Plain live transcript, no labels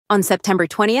On September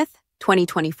 20th,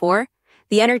 2024,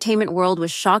 the entertainment world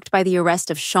was shocked by the arrest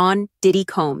of Sean "Diddy"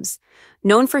 Combs.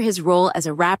 Known for his role as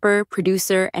a rapper,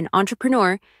 producer, and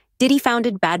entrepreneur, Diddy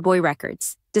founded Bad Boy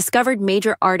Records, discovered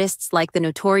major artists like the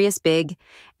Notorious Big,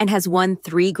 and has won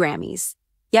 3 Grammys.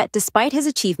 Yet, despite his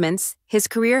achievements, his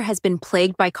career has been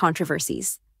plagued by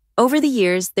controversies. Over the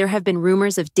years, there have been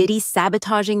rumors of Diddy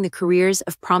sabotaging the careers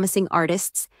of promising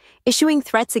artists, issuing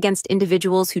threats against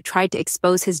individuals who tried to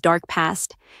expose his dark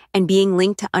past, and being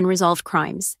linked to unresolved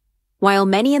crimes. While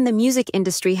many in the music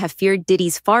industry have feared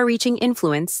Diddy's far-reaching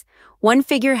influence, one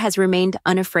figure has remained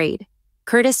unafraid: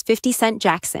 Curtis "50 Cent"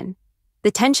 Jackson.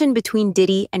 The tension between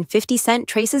Diddy and 50 Cent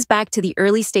traces back to the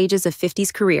early stages of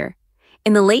 50's career.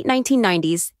 In the late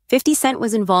 1990s, 50 Cent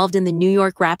was involved in the New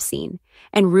York rap scene,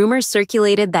 and rumors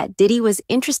circulated that Diddy was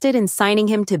interested in signing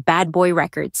him to Bad Boy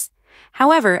Records.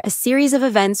 However, a series of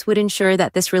events would ensure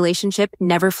that this relationship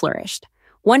never flourished.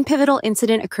 One pivotal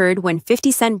incident occurred when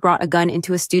 50 Cent brought a gun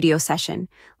into a studio session,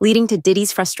 leading to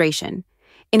Diddy's frustration.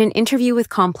 In an interview with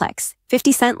Complex,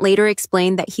 50 Cent later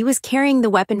explained that he was carrying the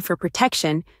weapon for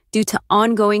protection due to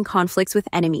ongoing conflicts with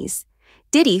enemies.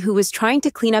 Diddy, who was trying to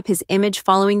clean up his image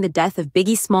following the death of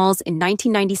Biggie Smalls in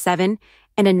 1997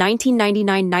 and a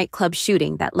 1999 nightclub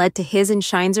shooting that led to his and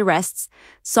Shine's arrests,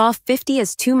 saw 50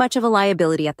 as too much of a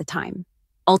liability at the time.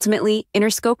 Ultimately,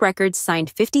 Interscope Records signed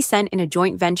 50 Cent in a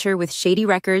joint venture with Shady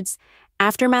Records,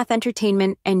 Aftermath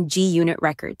Entertainment, and G-Unit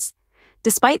Records.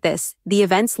 Despite this, the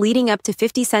events leading up to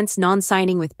 50 Cent's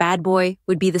non-signing with Bad Boy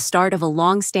would be the start of a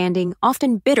long-standing,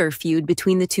 often bitter feud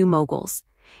between the two moguls.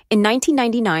 In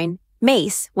 1999,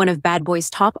 Mace, one of Bad Boy's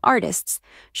top artists,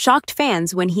 shocked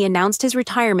fans when he announced his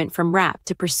retirement from rap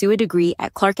to pursue a degree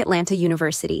at Clark Atlanta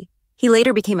University. He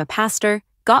later became a pastor,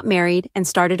 got married, and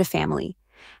started a family.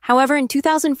 However, in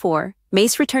 2004,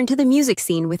 Mace returned to the music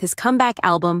scene with his comeback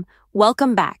album,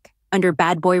 Welcome Back, under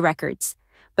Bad Boy Records.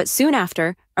 But soon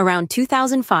after, around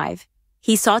 2005,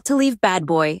 he sought to leave Bad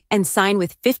Boy and sign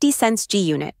with 50 Cent's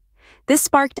G-Unit. This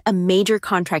sparked a major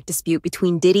contract dispute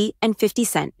between Diddy and 50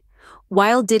 Cent.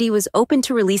 While Diddy was open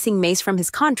to releasing Mace from his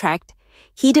contract,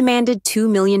 he demanded $2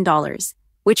 million,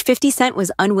 which 50 Cent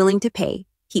was unwilling to pay.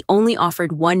 He only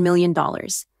offered $1 million.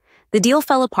 The deal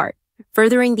fell apart,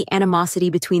 furthering the animosity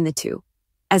between the two.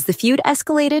 As the feud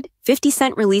escalated, 50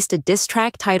 Cent released a diss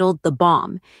track titled The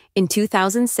Bomb in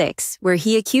 2006, where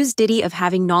he accused Diddy of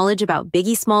having knowledge about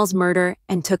Biggie Smalls' murder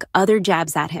and took other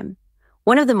jabs at him.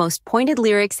 One of the most pointed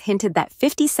lyrics hinted that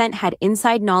 50 Cent had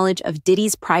inside knowledge of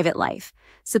Diddy's private life,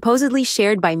 supposedly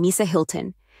shared by Misa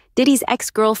Hilton, Diddy's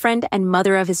ex-girlfriend and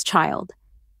mother of his child.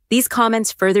 These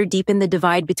comments further deepened the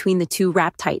divide between the two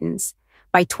rap titans.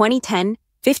 By 2010,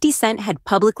 50 Cent had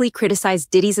publicly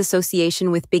criticized Diddy's association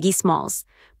with Biggie Smalls,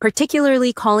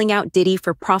 particularly calling out Diddy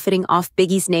for profiting off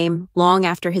Biggie's name long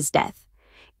after his death.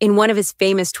 In one of his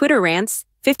famous Twitter rants,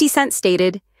 50 Cent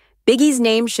stated, "Biggie's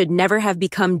name should never have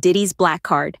become Diddy's black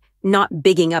card, not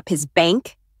bigging up his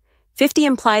bank." 50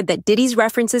 implied that Diddy's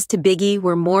references to Biggie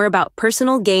were more about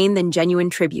personal gain than genuine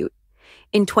tribute.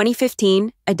 In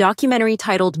 2015, a documentary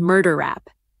titled Murder Rap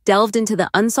delved into the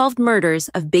unsolved murders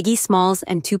of Biggie Smalls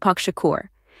and Tupac Shakur.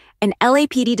 An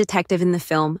LAPD detective in the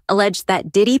film alleged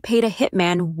that Diddy paid a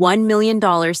hitman $1 million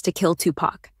to kill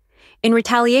Tupac. In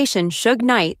retaliation, Suge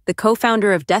Knight, the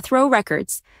co-founder of Death Row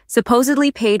Records, supposedly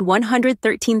paid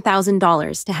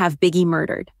 $113,000 to have Biggie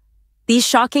murdered. These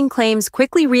shocking claims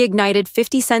quickly reignited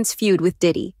 50 Cent's feud with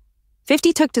Diddy.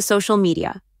 50 took to social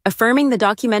media, affirming the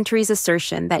documentary's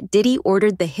assertion that Diddy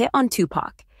ordered the hit on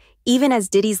Tupac, even as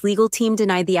Diddy's legal team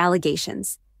denied the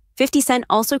allegations. 50 Cent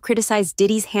also criticized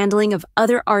Diddy's handling of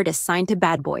other artists signed to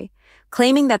Bad Boy,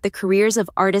 claiming that the careers of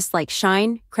artists like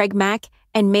Shine, Craig Mack,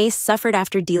 and Mace suffered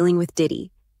after dealing with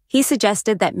Diddy. He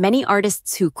suggested that many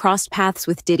artists who crossed paths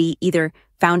with Diddy either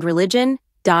found religion,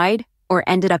 died, or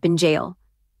ended up in jail.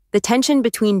 The tension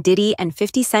between Diddy and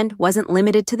 50 Cent wasn't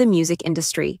limited to the music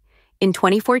industry. In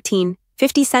 2014,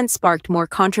 50 Cent sparked more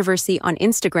controversy on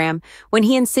Instagram when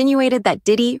he insinuated that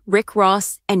Diddy, Rick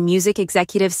Ross, and music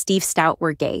executive Steve Stoute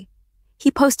were gay.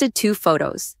 He posted 2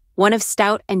 photos, one of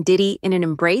Stoute and Diddy in an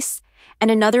embrace,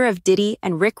 and another of Diddy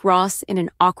and Rick Ross in an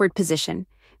awkward position,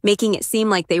 making it seem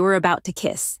like they were about to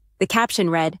kiss. The caption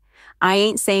read, "I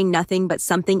ain't saying nothing but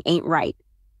something ain't right."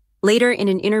 Later, in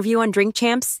an interview on Drink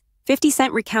Champs, 50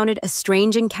 Cent recounted a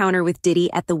strange encounter with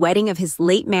Diddy at the wedding of his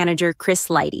late manager, Chris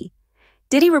Lighty.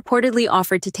 Diddy reportedly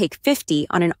offered to take 50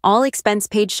 on an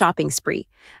all-expense-paid shopping spree,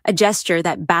 a gesture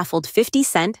that baffled 50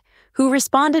 Cent, who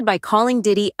responded by calling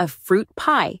Diddy a fruit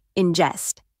pie in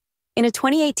jest. In a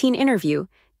 2018 interview,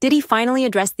 Diddy finally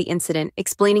addressed the incident,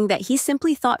 explaining that he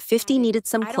simply thought 50 needed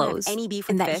some clothes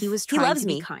and that he was trying to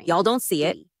be kind. Y'all don't see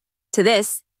it. To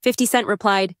this, 50 Cent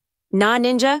replied, "Nah,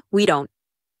 Ninja, we don't."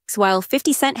 While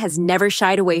 50 Cent has never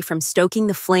shied away from stoking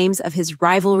the flames of his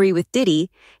rivalry with Diddy,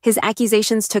 his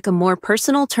accusations took a more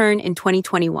personal turn in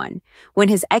 2021, when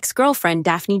his ex-girlfriend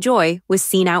Daphne Joy was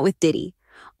seen out with Diddy.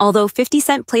 Although 50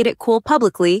 Cent played it cool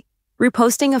publicly,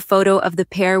 reposting a photo of the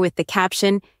pair with the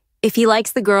caption, "If he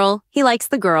likes the girl, he likes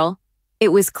the girl," it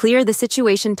was clear the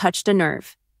situation touched a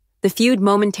nerve. The feud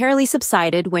momentarily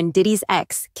subsided when Diddy's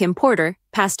ex, Kim Porter,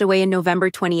 passed away in November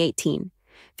 2018.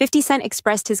 50 Cent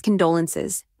expressed his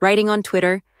condolences, writing on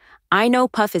Twitter, "I know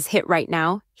Puff is hit right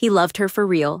now. He loved her for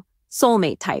real.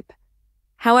 Soulmate type."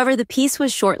 However, the peace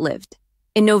was short-lived.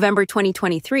 In November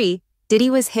 2023, Diddy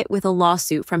was hit with a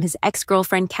lawsuit from his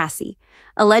ex-girlfriend Cassie,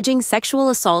 alleging sexual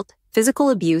assault, physical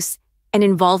abuse, and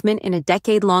involvement in a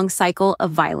decade-long cycle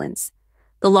of violence.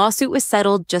 The lawsuit was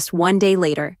settled just one day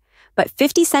later, but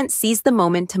 50 Cent seized the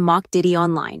moment to mock Diddy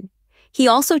online. He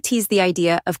also teased the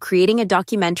idea of creating a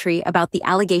documentary about the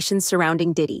allegations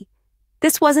surrounding Diddy.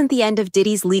 This wasn't the end of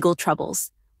Diddy's legal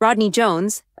troubles. Rodney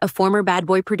Jones, a former Bad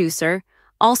Boy producer,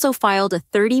 also filed a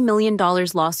 $30 million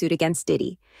lawsuit against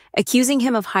Diddy, accusing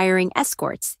him of hiring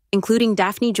escorts, including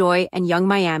Daphne Joy and Young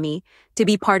Miami, to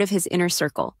be part of his inner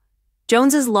circle.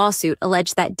 Jones's lawsuit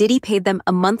alleged that Diddy paid them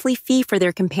a monthly fee for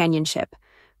their companionship,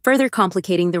 further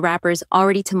complicating the rapper's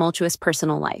already tumultuous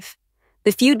personal life.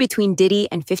 The feud between Diddy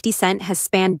and 50 Cent has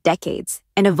spanned decades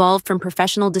and evolved from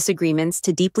professional disagreements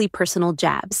to deeply personal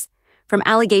jabs. From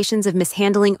allegations of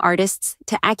mishandling artists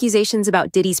to accusations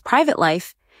about Diddy's private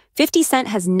life, 50 Cent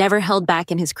has never held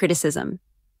back in his criticism.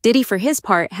 Diddy, for his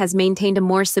part, has maintained a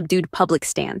more subdued public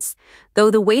stance, though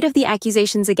the weight of the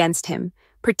accusations against him,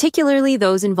 particularly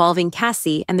those involving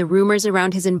Cassie and the rumors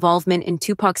around his involvement in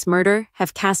Tupac's murder,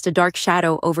 have cast a dark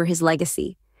shadow over his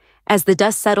legacy. As the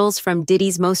dust settles from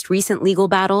Diddy's most recent legal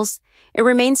battles, it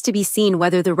remains to be seen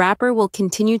whether the rapper will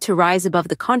continue to rise above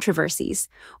the controversies,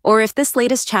 or if this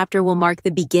latest chapter will mark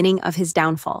the beginning of his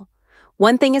downfall.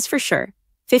 One thing is for sure,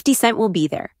 50 Cent will be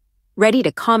there, ready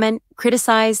to comment,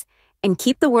 criticize, and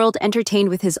keep the world entertained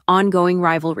with his ongoing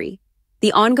rivalry.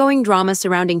 The ongoing drama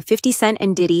surrounding 50 Cent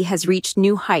and Diddy has reached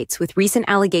new heights with recent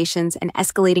allegations and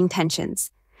escalating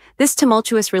tensions. This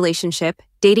tumultuous relationship,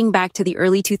 dating back to the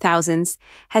early 2000s,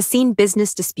 has seen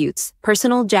business disputes,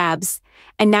 personal jabs,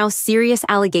 and now serious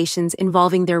allegations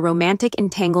involving their romantic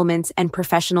entanglements and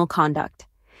professional conduct.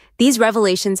 These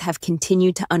revelations have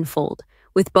continued to unfold,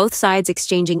 with both sides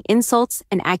exchanging insults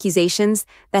and accusations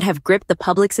that have gripped the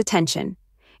public's attention.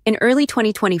 In early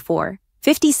 2024,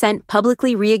 50 Cent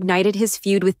publicly reignited his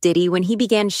feud with Diddy when he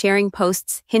began sharing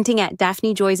posts hinting at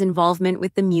Daphne Joy's involvement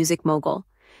with the music mogul.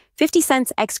 50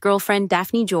 Cent's ex-girlfriend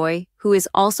Daphne Joy, who is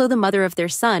also the mother of their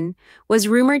son, was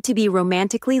rumored to be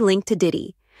romantically linked to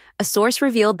Diddy. A source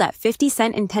revealed that 50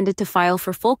 Cent intended to file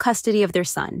for full custody of their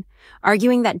son,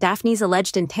 arguing that Daphne's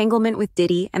alleged entanglement with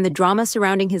Diddy and the drama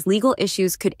surrounding his legal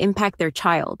issues could impact their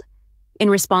child. In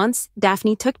response,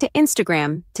 Daphne took to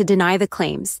Instagram to deny the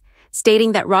claims,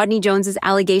 stating that Rodney Jones's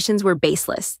allegations were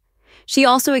baseless. She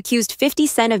also accused 50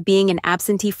 Cent of being an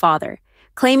absentee father,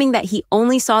 claiming that he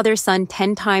only saw their son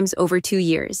 10 times over 2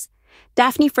 years.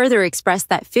 Daphne further expressed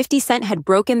that 50 Cent had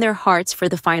broken their hearts for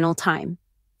the final time.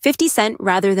 50 Cent,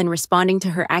 rather than responding to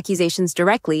her accusations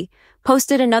directly,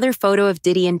 posted another photo of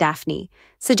Diddy and Daphne,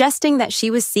 suggesting that she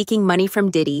was seeking money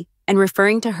from Diddy and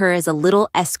referring to her as a little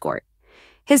escort.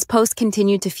 His post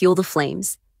continued to fuel the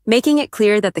flames, making it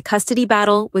clear that the custody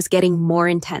battle was getting more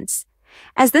intense.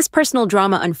 As this personal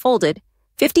drama unfolded,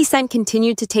 50 Cent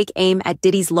continued to take aim at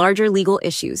Diddy's larger legal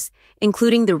issues,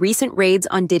 including the recent raids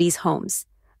on Diddy's homes.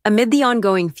 Amid the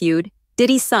ongoing feud,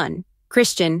 Diddy's son,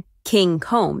 Christian "King"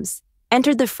 Combs,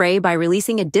 entered the fray by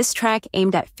releasing a diss track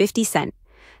aimed at 50 Cent.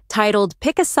 Titled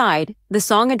 "Pick a Side," the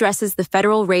song addresses the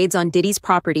federal raids on Diddy's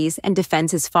properties and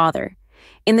defends his father.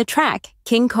 In the track,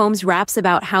 King Combs raps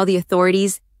about how the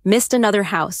authorities missed another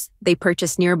house they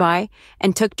purchased nearby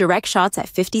and took direct shots at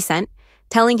 50 Cent,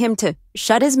 telling him to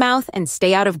shut his mouth and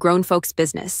stay out of grown folks'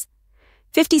 business.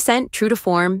 50 Cent, true to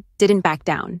form, didn't back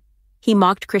down. He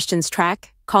mocked Christian's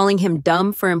track, calling him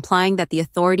dumb for implying that the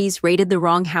authorities raided the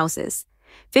wrong houses.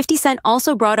 50 Cent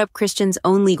also brought up Christian's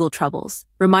own legal troubles,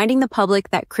 reminding the public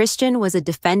that Christian was a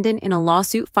defendant in a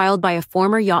lawsuit filed by a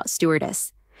former yacht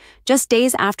stewardess. Just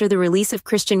days after the release of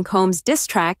Christian Combs' diss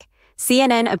track,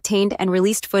 CNN obtained and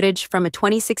released footage from a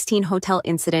 2016 hotel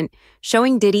incident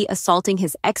showing Diddy assaulting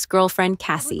his ex-girlfriend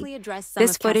Cassie.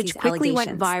 This footage quickly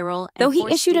went viral. Though he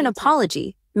issued an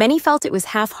apology, many felt it was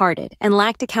half-hearted and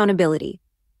lacked accountability.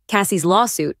 Cassie's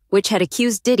lawsuit, which had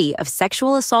accused Diddy of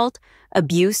sexual assault,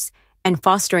 abuse, and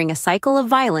fostering a cycle of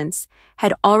violence,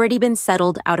 had already been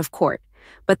settled out of court.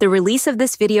 but the release of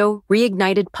this video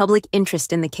reignited public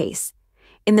interest in the case.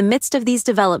 In the midst of these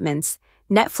developments,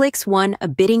 Netflix won a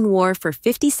bidding war for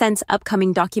 50 Cent's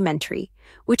upcoming documentary,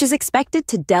 which is expected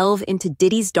to delve into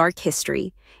Diddy's dark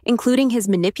history, including his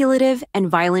manipulative and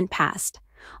violent past.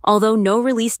 Although no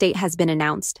release date has been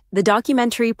announced, the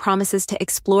documentary promises to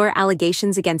explore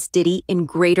allegations against Diddy in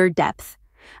greater depth.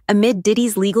 Amid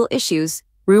Diddy's legal issues,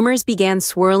 rumors began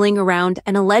swirling around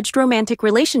an alleged romantic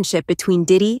relationship between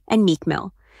Diddy and Meek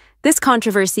Mill. This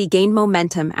controversy gained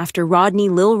momentum after Rodney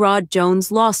Lil Rod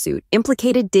Jones' lawsuit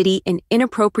implicated Diddy in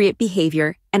inappropriate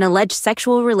behavior and alleged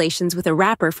sexual relations with a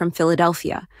rapper from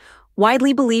Philadelphia,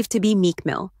 widely believed to be Meek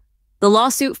Mill. The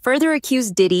lawsuit further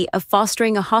accused Diddy of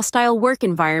fostering a hostile work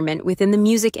environment within the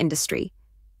music industry.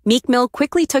 Meek Mill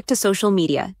quickly took to social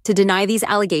media to deny these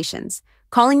allegations,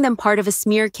 calling them part of a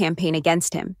smear campaign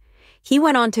against him. He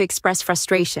went on to express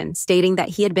frustration, stating that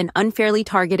he had been unfairly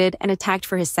targeted and attacked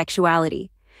for his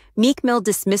sexuality. Meek Mill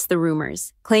dismissed the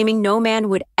rumors, claiming no man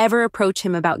would ever approach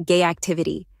him about gay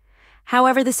activity.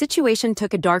 However, the situation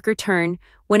took a darker turn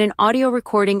when an audio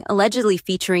recording allegedly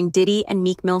featuring Diddy and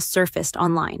Meek Mill surfaced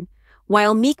online.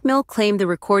 While Meek Mill claimed the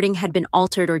recording had been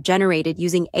altered or generated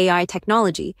using AI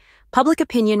technology, public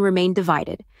opinion remained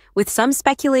divided, with some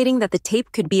speculating that the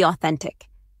tape could be authentic.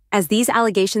 As these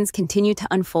allegations continue to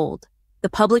unfold, the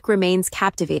public remains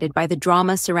captivated by the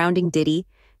drama surrounding Diddy,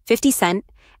 50 Cent,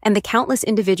 and the countless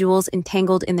individuals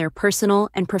entangled in their personal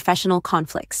and professional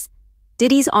conflicts.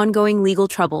 Diddy's ongoing legal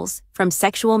troubles, from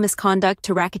sexual misconduct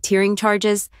to racketeering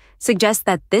charges, suggest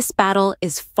that this battle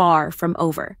is far from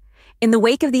over. In the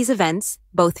wake of these events,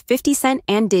 both 50 Cent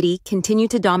and Diddy continue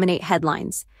to dominate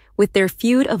headlines, with their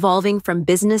feud evolving from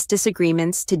business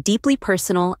disagreements to deeply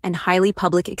personal and highly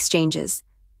public exchanges.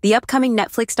 The upcoming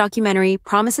Netflix documentary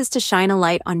promises to shine a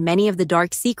light on many of the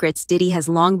dark secrets Diddy has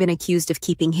long been accused of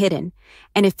keeping hidden,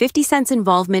 and if 50 Cent's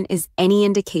involvement is any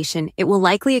indication, it will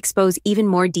likely expose even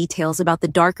more details about the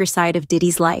darker side of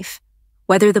Diddy's life.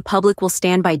 Whether the public will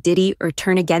stand by Diddy or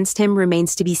turn against him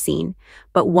remains to be seen,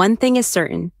 but one thing is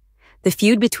certain: the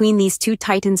feud between these two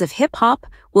titans of hip-hop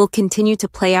will continue to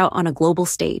play out on a global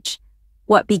stage.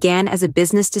 What began as a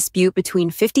business dispute between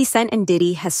 50 Cent and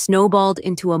Diddy has snowballed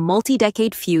into a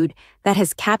multi-decade feud that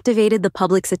has captivated the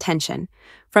public's attention.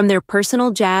 From their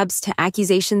personal jabs to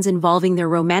accusations involving their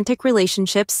romantic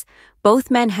relationships, both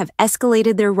men have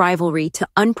escalated their rivalry to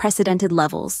unprecedented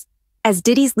levels. As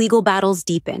Diddy's legal battles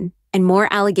deepen and more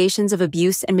allegations of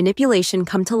abuse and manipulation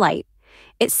come to light,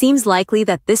 it seems likely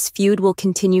that this feud will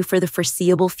continue for the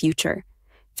foreseeable future.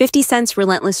 50 Cent's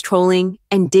relentless trolling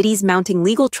and Diddy's mounting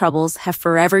legal troubles have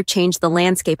forever changed the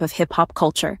landscape of hip-hop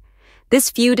culture. This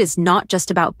feud is not just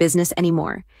about business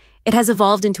anymore. It has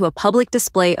evolved into a public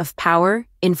display of power,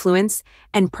 influence,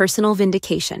 and personal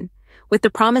vindication. With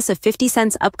the promise of 50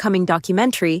 Cent's upcoming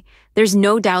documentary, there's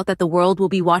no doubt that the world will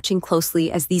be watching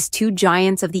closely as these two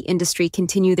giants of the industry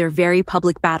continue their very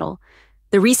public battle.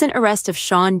 The recent arrest of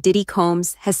Diddy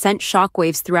Combs has sent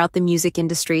shockwaves throughout the music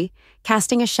industry,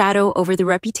 casting a shadow over the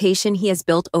reputation he has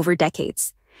built over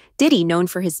decades. Diddy, known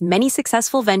for his many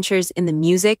successful ventures in the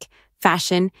music,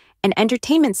 fashion, and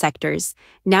entertainment sectors,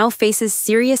 now faces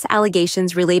serious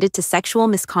allegations related to sexual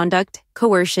misconduct,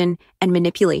 coercion, and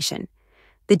manipulation.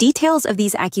 The details of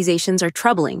these accusations are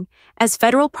troubling, as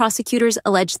federal prosecutors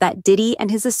allege that Diddy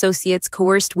and his associates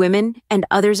coerced women and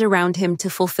others around him to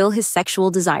fulfill his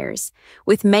sexual desires,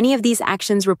 with many of these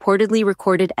actions reportedly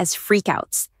recorded as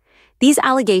freakouts. These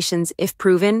allegations, if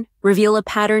proven, reveal a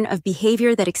pattern of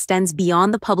behavior that extends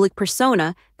beyond the public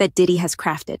persona that Diddy has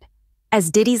crafted. As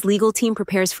Diddy's legal team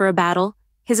prepares for a battle,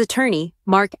 his attorney,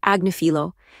 Mark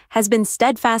Agnifilo, has been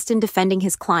steadfast in defending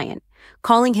his client,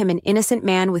 calling him an innocent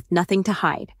man with nothing to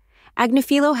hide.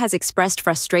 Agnifilo has expressed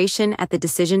frustration at the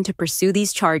decision to pursue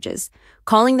these charges,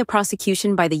 calling the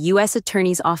prosecution by the U.S.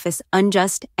 Attorney's Office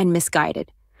unjust and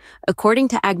misguided. According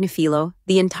to Agnifilo,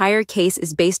 the entire case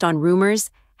is based on rumors,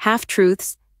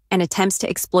 half-truths, and attempts to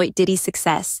exploit Diddy's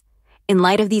success. In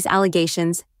light of these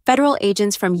allegations, federal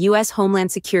agents from U.S.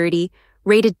 Homeland Security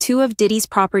raided two of Diddy's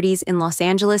properties in Los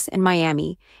Angeles and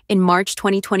Miami in March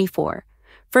 2024,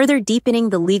 further deepening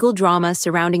the legal drama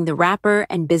surrounding the rapper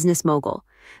and business mogul.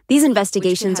 These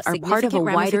investigations are part of a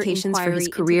wider inquiry for his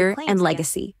career and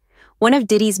legacy. One of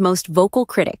Diddy's most vocal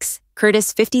critics,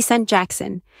 Curtis 50 Cent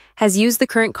Jackson, has used the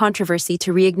current controversy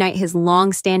to reignite his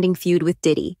long-standing feud with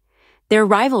Diddy. Their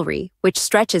rivalry, which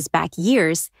stretches back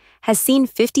years, has seen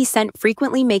 50 Cent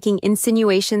frequently making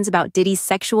insinuations about Diddy's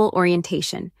sexual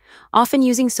orientation, often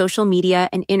using social media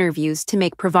and interviews to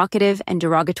make provocative and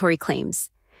derogatory claims.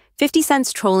 50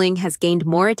 Cent's trolling has gained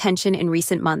more attention in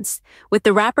recent months, with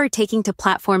the rapper taking to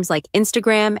platforms like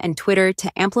Instagram and Twitter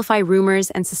to amplify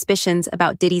rumors and suspicions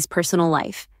about Diddy's personal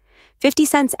life. 50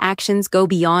 Cent's actions go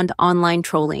beyond online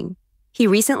trolling. He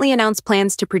recently announced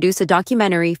plans to produce a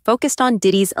documentary focused on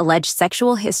Diddy's alleged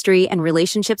sexual history and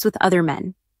relationships with other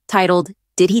men, titled,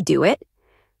 "Did He Do It?"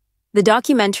 The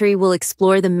documentary will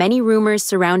explore the many rumors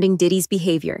surrounding Diddy's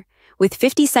behavior, with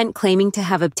 50 Cent claiming to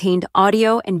have obtained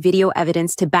audio and video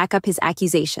evidence to back up his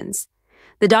accusations.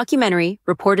 The documentary,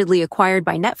 reportedly acquired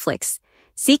by Netflix,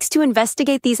 seeks to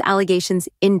investigate these allegations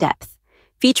in depth,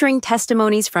 featuring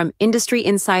testimonies from industry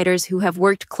insiders who have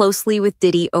worked closely with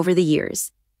Diddy over the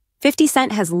years. 50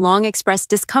 Cent has long expressed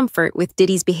discomfort with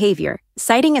Diddy's behavior,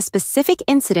 citing a specific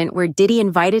incident where Diddy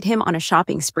invited him on a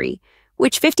shopping spree,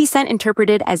 which 50 Cent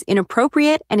interpreted as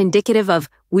inappropriate and indicative of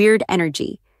weird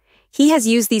energy. He has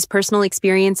used these personal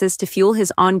experiences to fuel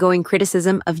his ongoing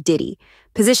criticism of Diddy,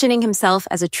 positioning himself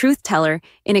as a truth-teller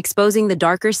in exposing the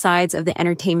darker sides of the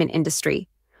entertainment industry.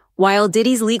 While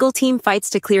Diddy's legal team fights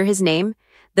to clear his name,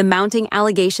 the mounting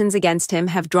allegations against him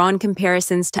have drawn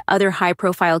comparisons to other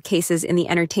high-profile cases in the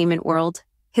entertainment world.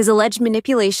 His alleged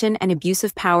manipulation and abuse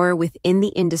of power within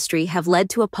the industry have led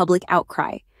to a public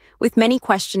outcry, with many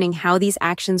questioning how these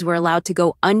actions were allowed to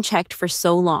go unchecked for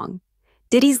so long.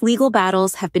 Diddy's legal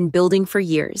battles have been building for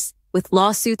years, with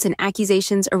lawsuits and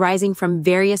accusations arising from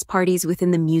various parties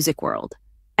within the music world.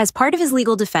 As part of his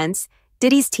legal defense,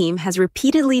 Diddy's team has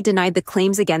repeatedly denied the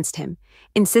claims against him,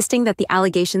 insisting that the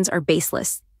allegations are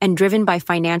baseless and driven by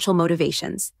financial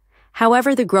motivations.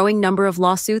 However, the growing number of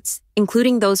lawsuits,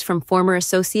 including those from former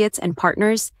associates and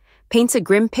partners, paints a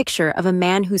grim picture of a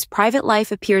man whose private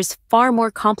life appears far more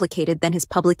complicated than his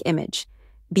public image.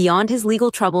 Beyond his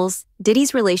legal troubles,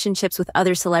 Diddy's relationships with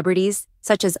other celebrities,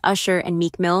 such as Usher and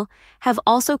Meek Mill, have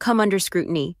also come under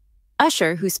scrutiny.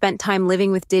 Usher, who spent time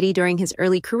living with Diddy during his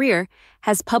early career,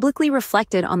 has publicly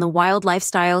reflected on the wild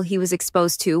lifestyle he was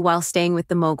exposed to while staying with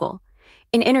the mogul.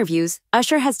 In interviews,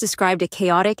 Usher has described a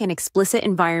chaotic and explicit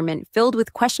environment filled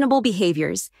with questionable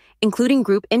behaviors, including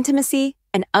group intimacy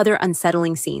and other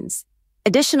unsettling scenes.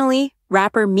 Additionally,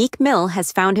 rapper Meek Mill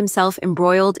has found himself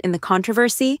embroiled in the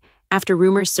controversy after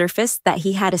rumors surfaced that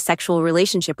he had a sexual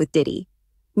relationship with Diddy.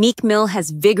 Meek Mill has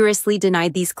vigorously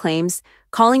denied these claims,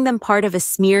 calling them part of a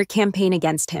smear campaign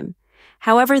against him.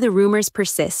 However, the rumors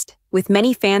persist, with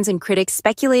many fans and critics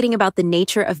speculating about the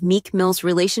nature of Meek Mill's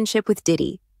relationship with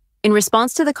Diddy. In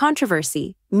response to the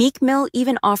controversy, Meek Mill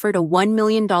even offered a $1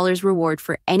 million reward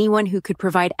for anyone who could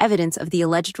provide evidence of the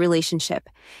alleged relationship,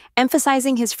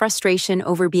 emphasizing his frustration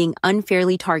over being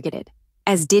unfairly targeted.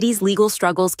 As Diddy's legal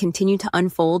struggles continue to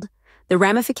unfold, the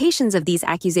ramifications of these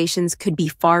accusations could be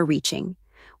far-reaching.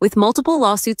 With multiple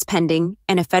lawsuits pending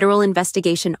and a federal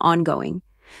investigation ongoing,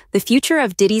 the future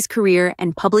of Diddy's career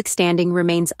and public standing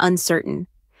remains uncertain.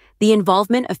 The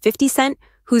involvement of 50 Cent,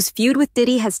 whose feud with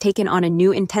Diddy has taken on a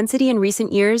new intensity in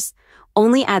recent years,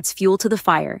 only adds fuel to the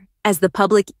fire, as the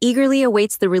public eagerly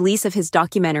awaits the release of his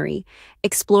documentary,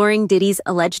 exploring Diddy's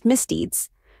alleged misdeeds.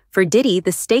 For Diddy,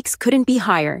 the stakes couldn't be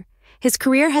higher. His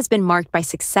career has been marked by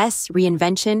success,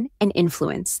 reinvention, and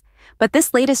influence, but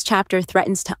this latest chapter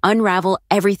threatens to unravel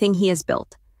everything he has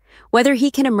built. Whether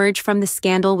he can emerge from the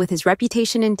scandal with his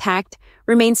reputation intact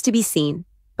remains to be seen,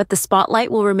 but the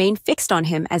spotlight will remain fixed on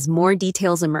him as more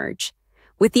details emerge.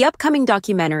 With the upcoming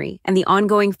documentary and the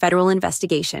ongoing federal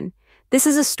investigation, this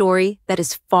is a story that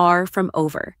is far from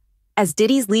over. As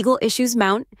Diddy's legal issues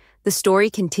mount, the story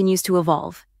continues to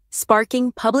evolve,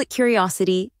 sparking public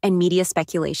curiosity and media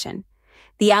speculation.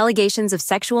 The allegations of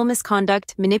sexual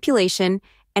misconduct, manipulation,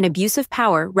 and abuse of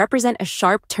power represent a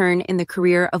sharp turn in the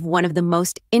career of one of the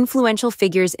most influential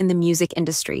figures in the music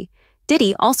industry.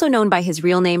 Diddy, also known by his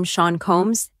real name Sean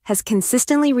Combs, has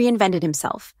consistently reinvented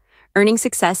himself, earning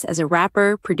success as a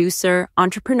rapper, producer,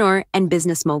 entrepreneur, and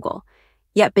business mogul.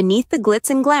 Yet beneath the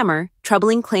glitz and glamour,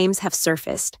 troubling claims have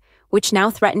surfaced, which now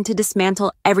threaten to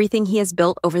dismantle everything he has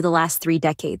built over the last 3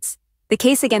 decades. The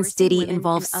case against Diddy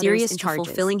involves serious charges,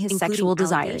 fulfilling his sexual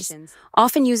desires,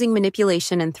 often using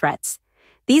manipulation and threats.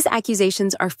 These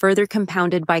accusations are further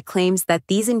compounded by claims that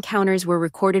these encounters were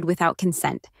recorded without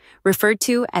consent, referred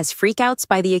to as freakouts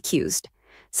by the accused.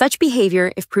 Such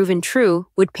behavior, if proven true,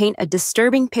 would paint a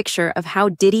disturbing picture of how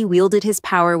Diddy wielded his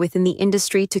power within the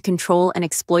industry to control and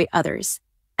exploit others.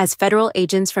 As federal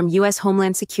agents from U.S.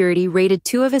 Homeland Security raided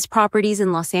 2 of his properties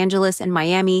in Los Angeles and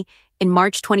Miami in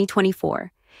March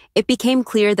 2024, it became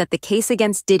clear that the case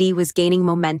against Diddy was gaining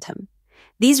momentum.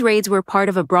 These raids were part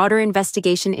of a broader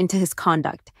investigation into his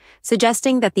conduct,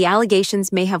 suggesting that the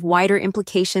allegations may have wider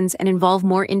implications and involve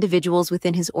more individuals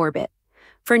within his orbit.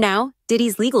 For now,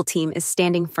 Diddy's legal team is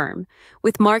standing firm,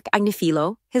 with Mark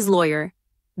Agnifilo, his lawyer,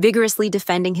 vigorously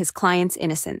defending his client's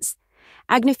innocence.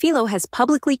 Agnifilo has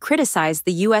publicly criticized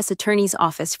the U.S. Attorney's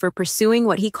Office for pursuing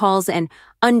what he calls an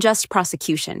unjust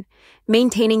prosecution,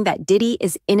 maintaining that Diddy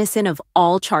is innocent of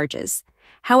all charges.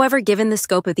 However, given the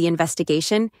scope of the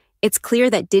investigation, it's clear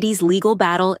that Diddy's legal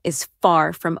battle is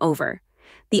far from over.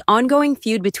 The ongoing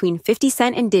feud between 50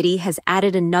 Cent and Diddy has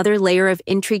added another layer of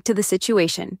intrigue to the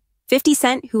situation. 50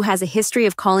 Cent, who has a history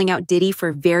of calling out Diddy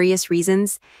for various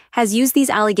reasons, has used these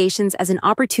allegations as an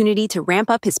opportunity to ramp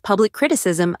up his public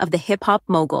criticism of the hip-hop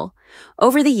mogul.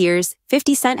 Over the years,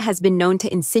 50 Cent has been known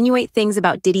to insinuate things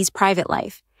about Diddy's private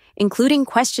life, including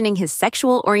questioning his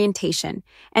sexual orientation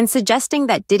and suggesting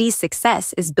that Diddy's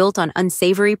success is built on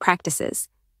unsavory practices.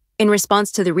 In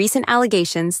response to the recent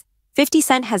allegations, 50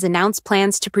 Cent has announced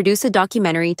plans to produce a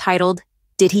documentary titled,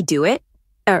 "Did He Do It?"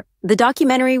 The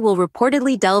documentary will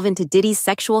reportedly delve into Diddy's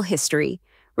sexual history,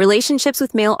 relationships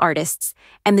with male artists,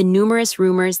 and the numerous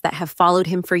rumors that have followed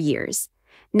him for years.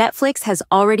 Netflix has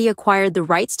already acquired the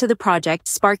rights to the project,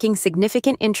 sparking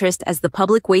significant interest as the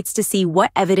public waits to see what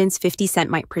evidence 50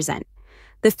 Cent might present.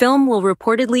 The film will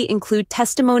reportedly include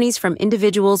testimonies from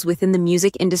individuals within the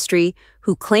music industry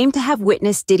who claim to have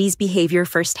witnessed Diddy's behavior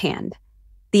firsthand.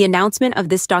 The announcement of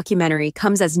this documentary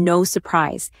comes as no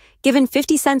surprise, given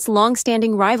 50 Cent's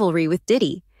long-standing rivalry with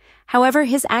Diddy. However,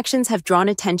 his actions have drawn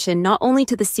attention not only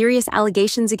to the serious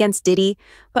allegations against Diddy,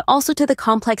 but also to the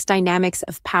complex dynamics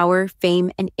of power, fame,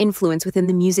 and influence within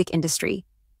the music industry.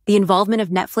 The involvement of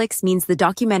Netflix means the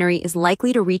documentary is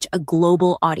likely to reach a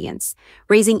global audience,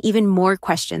 raising even more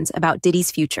questions about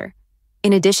Diddy's future.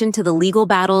 In addition to the legal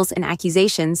battles and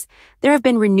accusations, there have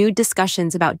been renewed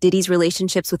discussions about Diddy's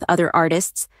relationships with other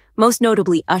artists, most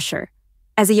notably Usher.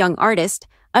 As a young artist,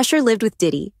 Usher lived with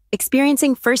Diddy,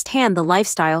 experiencing firsthand the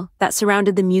lifestyle that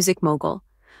surrounded the music mogul.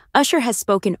 Usher has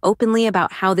spoken openly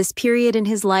about how this period in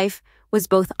his life was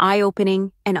both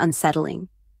eye-opening and unsettling.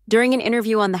 During an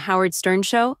interview on The Howard Stern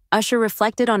Show, Usher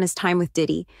reflected on his time with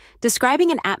Diddy,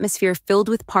 describing an atmosphere filled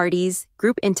with parties,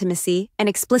 group intimacy, and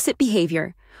explicit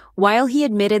behavior. While he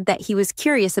admitted that he was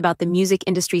curious about the music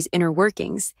industry's inner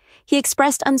workings, he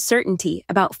expressed uncertainty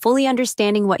about fully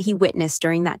understanding what he witnessed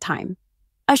during that time.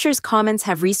 Usher's comments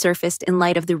have resurfaced in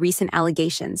light of the recent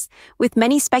allegations, with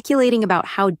many speculating about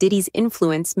how Diddy's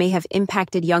influence may have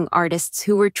impacted young artists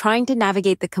who were trying to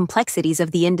navigate the complexities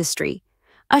of the industry.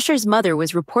 Usher's mother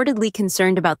was reportedly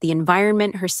concerned about the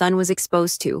environment her son was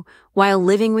exposed to while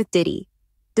living with Diddy.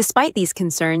 Despite these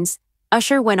concerns,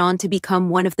 Usher went on to become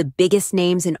one of the biggest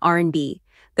names in R&B,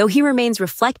 though he remains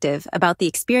reflective about the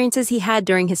experiences he had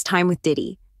during his time with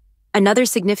Diddy. Another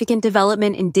significant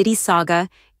development in Diddy's saga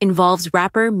involves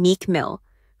rapper Meek Mill,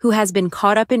 who has been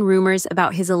caught up in rumors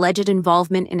about his alleged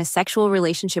involvement in a sexual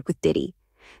relationship with Diddy.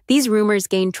 These rumors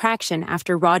gained traction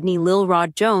after Rodney Lil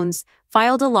Rod Jones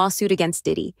filed a lawsuit against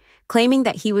Diddy, claiming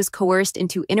that he was coerced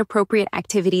into inappropriate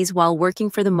activities while working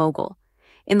for the mogul.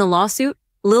 In the lawsuit,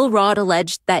 Lil Rod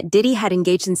alleged that Diddy had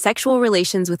engaged in sexual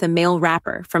relations with a male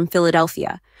rapper from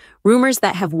Philadelphia, rumors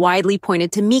that have widely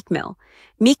pointed to Meek Mill.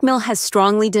 Meek Mill has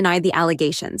strongly denied the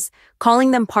allegations, calling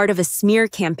them part of a smear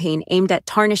campaign aimed at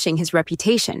tarnishing his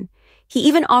reputation. He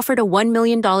even offered a $1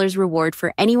 million reward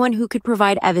for anyone who could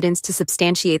provide evidence to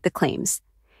substantiate the claims.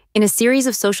 In a series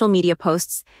of social media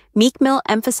posts, Meek Mill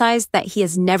emphasized that he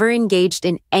has never engaged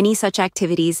in any such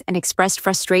activities and expressed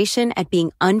frustration at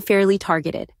being unfairly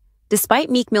targeted. Despite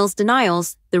Meek Mill's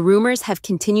denials, the rumors have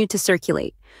continued to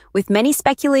circulate, with many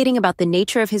speculating about the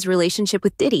nature of his relationship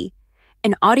with Diddy.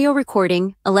 An audio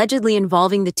recording, allegedly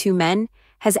involving the two men,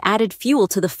 has added fuel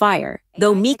to the fire,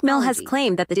 though Meek Mill has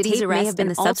claimed that the tape may have been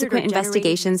the subsequent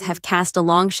investigations have cast a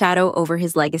long shadow over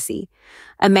his legacy.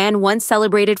 A man once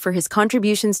celebrated for his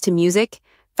contributions to music,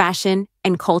 fashion,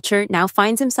 and culture now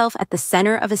finds himself at the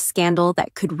center of a scandal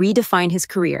that could redefine his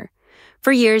career.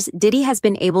 For years, Diddy has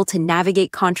been able to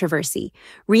navigate controversy,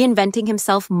 reinventing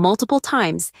himself multiple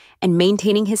times and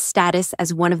maintaining his status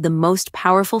as one of the most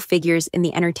powerful figures in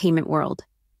the entertainment world.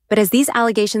 But as these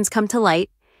allegations come to light,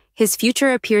 his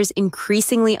future appears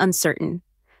increasingly uncertain.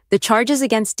 The charges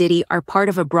against Diddy are part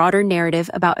of a broader narrative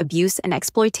about abuse and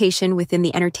exploitation within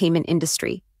the entertainment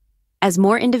industry. As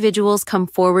more individuals come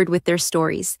forward with their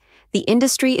stories, the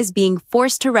industry is being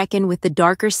forced to reckon with the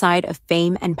darker side of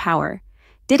fame and power.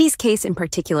 Diddy's case in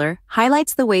particular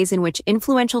highlights the ways in which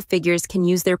influential figures can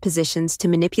use their positions to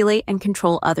manipulate and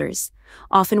control others,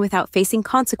 often without facing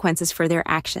consequences for their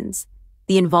actions.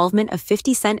 The involvement of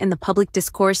 50 Cent in the public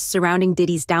discourse surrounding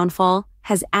Diddy's downfall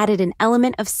has added an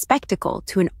element of spectacle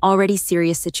to an already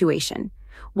serious situation.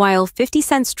 While 50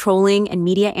 Cent's trolling and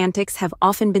media antics have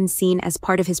often been seen as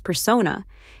part of his persona,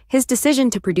 his decision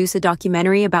to produce a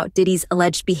documentary about Diddy's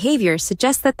alleged behavior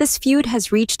suggests that this feud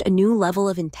has reached a new level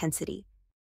of intensity.